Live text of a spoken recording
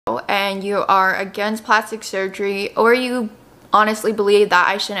and you are against plastic surgery, or you honestly believe that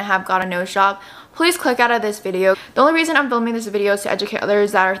I shouldn't have got a nose job, please click out of this video. The only reason I'm filming this video is to educate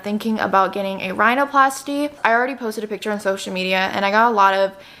others that are thinking about getting a rhinoplasty. I already posted a picture on social media and I got a lot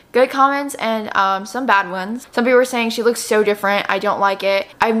of good comments and some bad ones. Some people were saying she looks so different, I don't like it.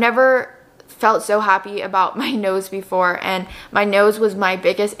 I've never felt so happy about my nose before, and my nose was my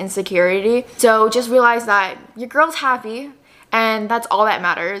biggest insecurity. So just realize that your girl's happy, and that's all that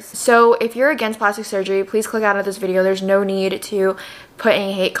matters. So if you're against plastic surgery, please click out of this video. There's no need to put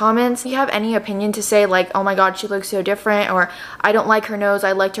any hate comments. If you have any opinion to say, like, oh my god, she looks so different, or I don't like her nose,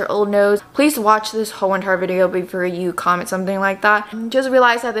 I liked her old nose, please watch this whole entire video before you comment something like that. Just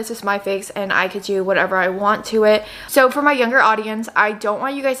realize that this is my face and I could do whatever I want to it. So for my younger audience, I don't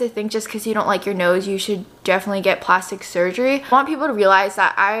want you guys to think just because you don't like your nose you should definitely get plastic surgery. I want people to realize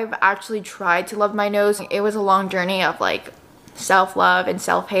that I've actually tried to love my nose. It was a long journey of like self-love and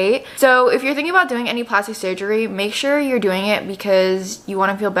self-hate. So if you're thinking about doing any plastic surgery, make sure you're doing it because you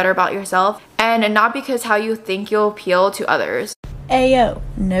want to feel better about yourself and not because how you think you'll appeal to others. Ayo,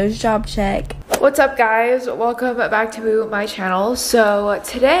 nose job check. What's up guys? Welcome back to my channel. So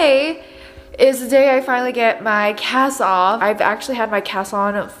today is the day I finally get my cast off. I've actually had my cast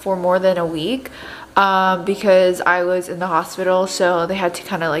on for more than a week because I was in the hospital, so they had to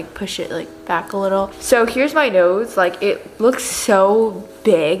kind of like push it like back a little. So here's my nose. Like, it looks so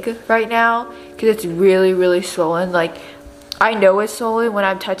big right now because it's really swollen. Like, I know it's swollen when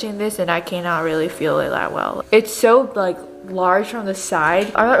I'm touching this and I cannot really feel it that well. It's so like large from the side.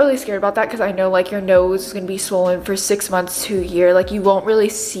 I'm not really scared about that because I know like your nose is gonna be swollen for 6 months to a year. Like, you won't really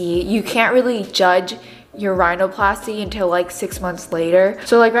see, you can't really judge your rhinoplasty until like 6 months later.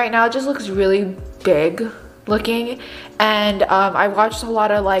 So like right now it just looks really big looking, and I watched a lot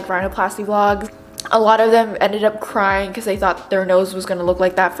of like rhinoplasty vlogs. A lot of them ended up crying because they thought their nose was gonna look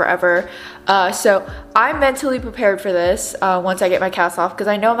like that forever. So I'm mentally prepared for this once I get my cast off, because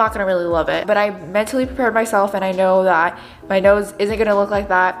I know I'm not gonna really love it, but I mentally prepared myself and I know that my nose isn't gonna look like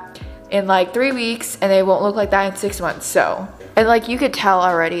that in like 3 weeks and they won't look like that in 6 months. So, and like you could tell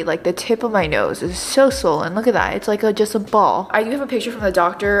already, like the tip of my nose is so swollen. Look at that, it's like just a ball. I do have a picture from the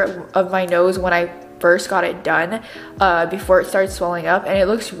doctor of my nose when I first got it done before it started swelling up, and it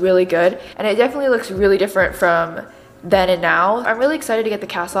looks really good, and it definitely looks really different from then and now. I'm really excited to get the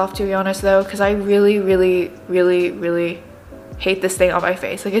cast off, to be honest though, because I really hate this thing on my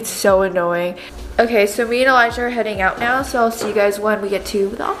face. Like, it's so annoying. Okay, so me and Elijah are heading out now, so I'll see you guys when we get to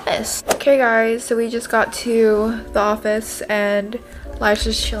the office. Okay guys, so we just got to the office and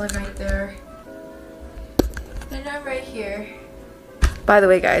Elijah's chilling right there. And I'm right here. By the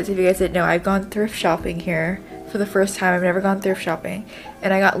way guys, if you guys didn't know, I've gone thrift shopping here for the first time. I've never gone thrift shopping.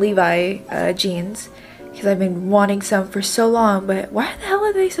 And I got Levi jeans because I've been wanting some for so long, but why the hell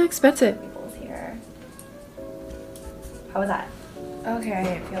are they so expensive? Here. How was that?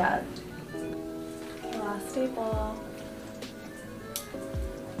 Okay, Feel that? Last staple.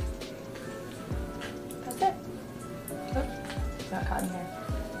 That's it. Oops, got caught in here.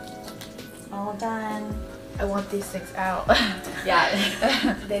 All done. I want these things out.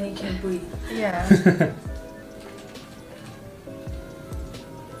 Yeah, then you can breathe. Yeah. Okay,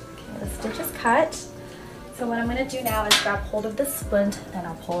 the stitch is cut. So what I'm going to do now is grab hold of the splint and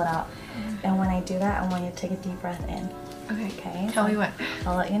I'll pull it out. And when I do that, I want you to take a deep breath in. Okay, tell me when.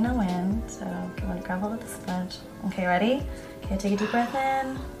 I'll let you know when. So I'm going to grab hold of the splint. Okay, ready? Okay, take a deep breath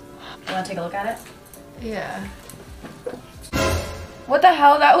in. You want to take a look at it? Yeah. What the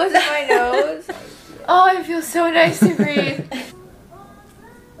hell? That was in my nose. Oh, it feels so nice to breathe.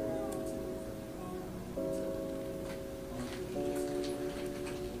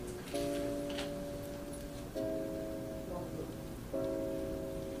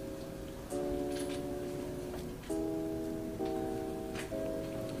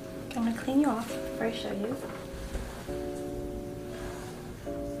 I'm going to clean you off before I show you.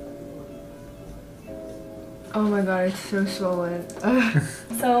 Oh my god, it's so swollen.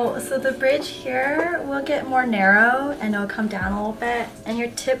 So the bridge here will get more narrow and it'll come down a little bit, and your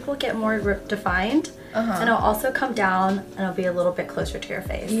tip will get more defined, and it'll also come down and it'll be a little bit closer to your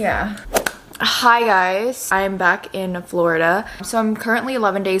face. Yeah. Hi guys, I'm back in Florida. So I'm currently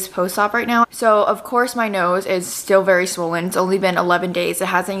 11 days post-op right now. So of course my nose is still very swollen. It's only been 11 days. It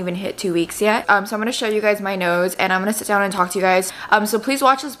hasn't even hit 2 weeks yet. So I'm gonna show you guys my nose and I'm gonna sit down and talk to you guys. So please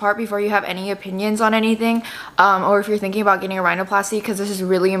watch this part before you have any opinions on anything, or if you're thinking about getting a rhinoplasty, because this is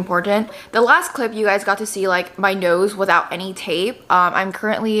really important. The last clip you guys got to see like my nose without any tape. I'm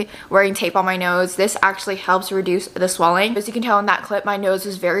currently wearing tape on my nose. This actually helps reduce the swelling. As you can tell in that clip, my nose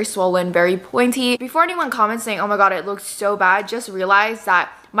is very swollen, very pointy. Before anyone comments saying, oh my god, it looks so bad, just realize that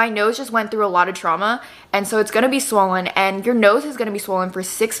my nose just went through a lot of trauma, and so it's gonna be swollen, and your nose is gonna be swollen for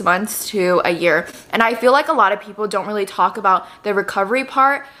 6 months to a year. And I feel like a lot of people don't really talk about the recovery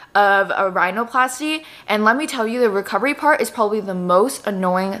part of a rhinoplasty, and let me tell you, the recovery part is probably the most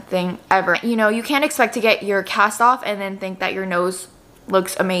annoying thing ever. You know, you can't expect to get your cast off and then think that your nose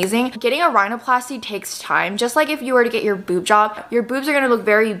looks amazing. Getting a rhinoplasty takes time. Just like if you were to get your boob job, your boobs are gonna look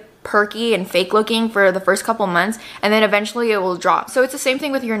very perky and fake looking for the first couple months, and then eventually it will drop. So it's the same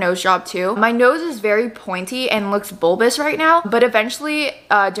thing with your nose job too. My nose is very pointy and looks bulbous right now, but eventually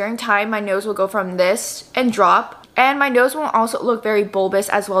during time my nose will go from this and drop, and my nose will also look very bulbous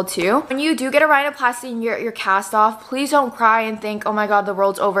as well too. When you do get a rhinoplasty and you're cast off, please don't cry and think, oh my god, the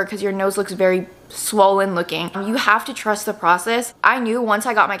world's over, because your nose looks very swollen looking. You have to trust the process. I knew once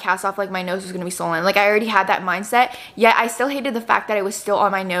I got my cast off, like, my nose was gonna be swollen. Like, I already had that mindset, yet I still hated the fact that it was still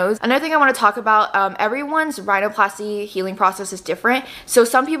on my nose. Another thing I want to talk about, everyone's rhinoplasty healing process is different. So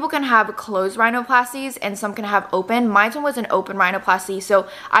some people can have closed rhinoplasties and some can have open. Mine was an open rhinoplasty, so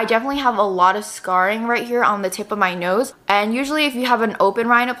I definitely have a lot of scarring right here on the tip of my nose. And usually if you have an open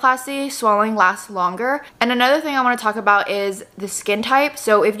rhinoplasty, swelling lasts longer. And another thing I want to talk about is the skin type.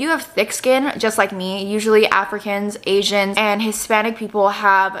 So if you have thick skin, just like me, usually Africans, Asians, and Hispanic people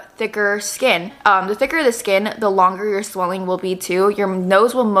have thicker skin. The thicker the skin, the longer your swelling will be too. Your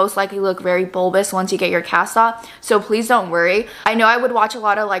nose will most likely look very bulbous once you get your cast off, so please don't worry. I know I would watch a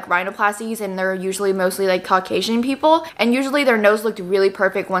lot of like rhinoplasties, and they're usually mostly like Caucasian people, and usually their nose looked really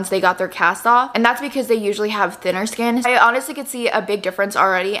perfect once they got their cast off, and that's because they usually have thinner skin. I honestly could see a big difference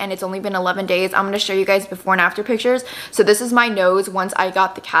already, and it's only been 11 days. I'm going to show you guys before and after pictures. So this is my nose once I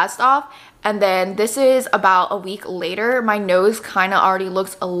got the cast off. And then this is about a week later. My nose kind of already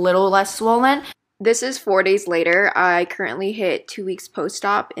looks a little less swollen. This is 4 days later. I currently hit 2 weeks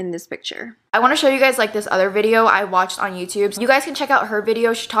post-op in this picture. I want to show you guys like this other video I watched on YouTube. You guys can check out her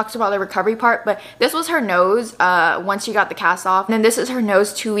video. She talks about the recovery part, but this was her nose once she got the cast off. And then this is her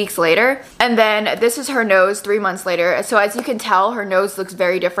nose 2 weeks later. And then this is her nose 3 months later. So as you can tell, her nose looks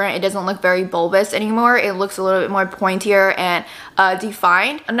very different. It doesn't look very bulbous anymore. It looks a little bit more pointier and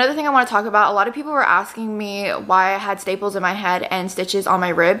defined. Another thing I want to talk about, a lot of people were asking me why I had staples in my head and stitches on my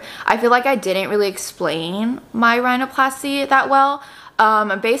rib. I feel like I didn't really explain my rhinoplasty that well.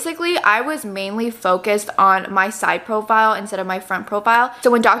 Basically, I was mainly focused on my side profile instead of my front profile. So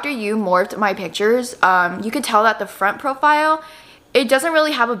when Dr. Yu morphed my pictures, you could tell that the front profile, it doesn't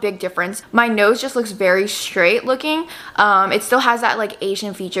really have a big difference. My nose just looks very straight looking. It still has that like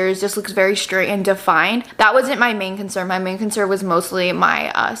Asian features, just looks very straight and defined. That wasn't my main concern. My main concern was mostly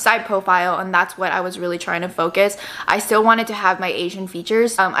my side profile, and that's what I was really trying to focus. I still wanted to have my Asian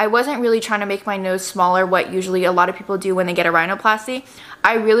features. I wasn't really trying to make my nose smaller, what usually a lot of people do when they get a rhinoplasty.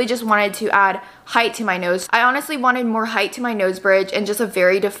 I really just wanted to add height to my nose. I honestly wanted more height to my nose bridge and just a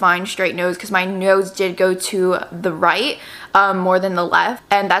very defined straight nose, because my nose did go to the right more than the left,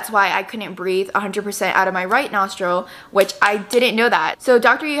 and that's why I couldn't breathe 100% out of my right nostril, which I didn't know that. So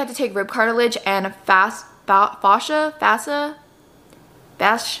Dr. Yu had to take rib cartilage and fascia,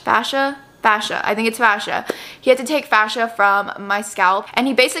 I think it's fascia. He had to take fascia from my scalp, and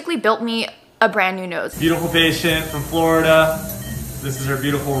he basically built me a brand new nose. Beautiful patient from Florida. This is her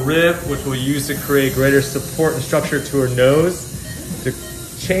beautiful rib, which we'll use to create greater support and structure to her nose, to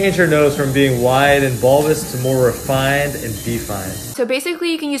change her nose from being wide and bulbous to more refined and defined. So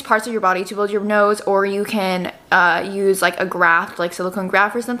basically you can use parts of your body to build your nose, or you can use like a graft, like silicone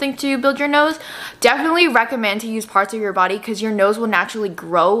graft or something, to build your nose. Definitely recommend to use parts of your body, because your nose will naturally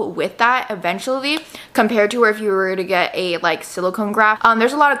grow with that eventually, compared to where if you were to get a like silicone graft.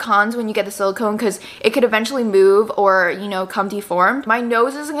 There's a lot of cons when you get the silicone, because it could eventually move or, you know, come deformed. My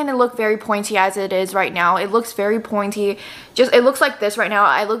nose isn't going to look very pointy as it is right now. It looks very pointy. Just, it looks like this right now.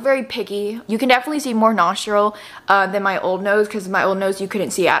 I look very picky. You can definitely see more nostril than my old nose, because my old nose you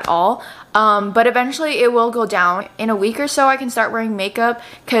couldn't see at all. But eventually it will go down. In a week or so I can start wearing makeup,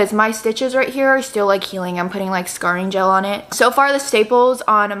 because my stitches right here are still like healing. I'm putting like scarring gel on it. So far the staples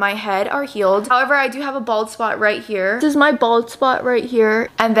on my head are healed. However, I do have a bald spot right here. This is my bald spot right here.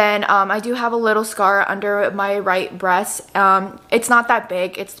 And then I do have a little scar under my right breast. It's not that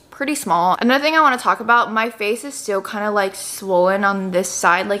big. It's pretty small. Another thing I want to talk about, my face is still kind of like swollen on this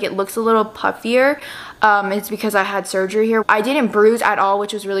side. Like, it looks a little puffier. It's because I had surgery here. I didn't bruise at all,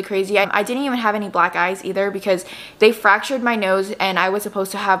 which was really crazy. I didn't even have any black eyes either, because they fractured my nose and I was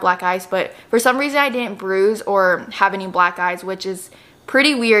supposed to have black eyes, but for some reason I didn't bruise or have any black eyes, which is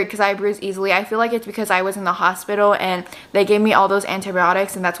pretty weird because I bruise easily. I feel like it's because I was in the hospital and they gave me all those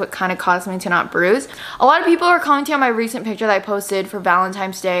antibiotics, and that's what kind of caused me to not bruise. A lot of people are commenting on my recent picture that I posted for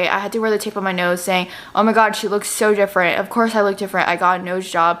Valentine's Day. I had to wear the tape on my nose saying, oh my god, she looks so different. Of course I look different. I got a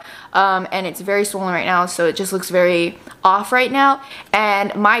nose job and it's very swollen right now, so it just looks very off right now.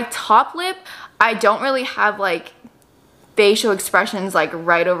 And my top lip, I don't really have like facial expressions like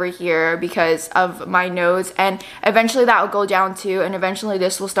right over here because of my nose, and eventually that will go down too, and eventually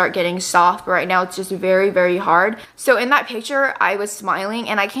this will start getting soft, but right now it's just very hard. So in that picture I was smiling,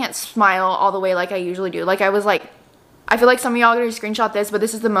 and I can't smile all the way like I usually do. Like I was like, I feel like some of y'all are gonna screenshot this, but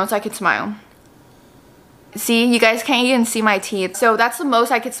this is the most I could smile. See, you guys can't even see my teeth. So that's the most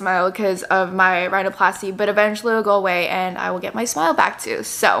I could smile because of my rhinoplasty, but eventually it'll go away and I will get my smile back too.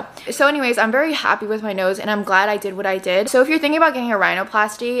 So anyways, I'm very happy with my nose, and I'm glad I did what I did. So if you're thinking about getting a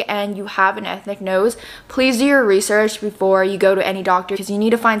rhinoplasty and you have an ethnic nose, please do your research before you go to any doctor, because you need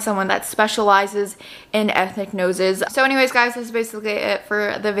to find someone that specializes in ethnic noses. So anyways guys, this is basically it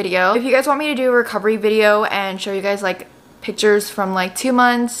for the video. If you guys want me to do a recovery video and show you guys like pictures from like 2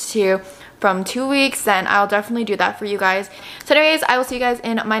 months to from 2 weeks, then I'll definitely do that for you guys. So anyways, I will see you guys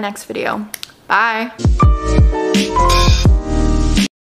in my next video. Bye.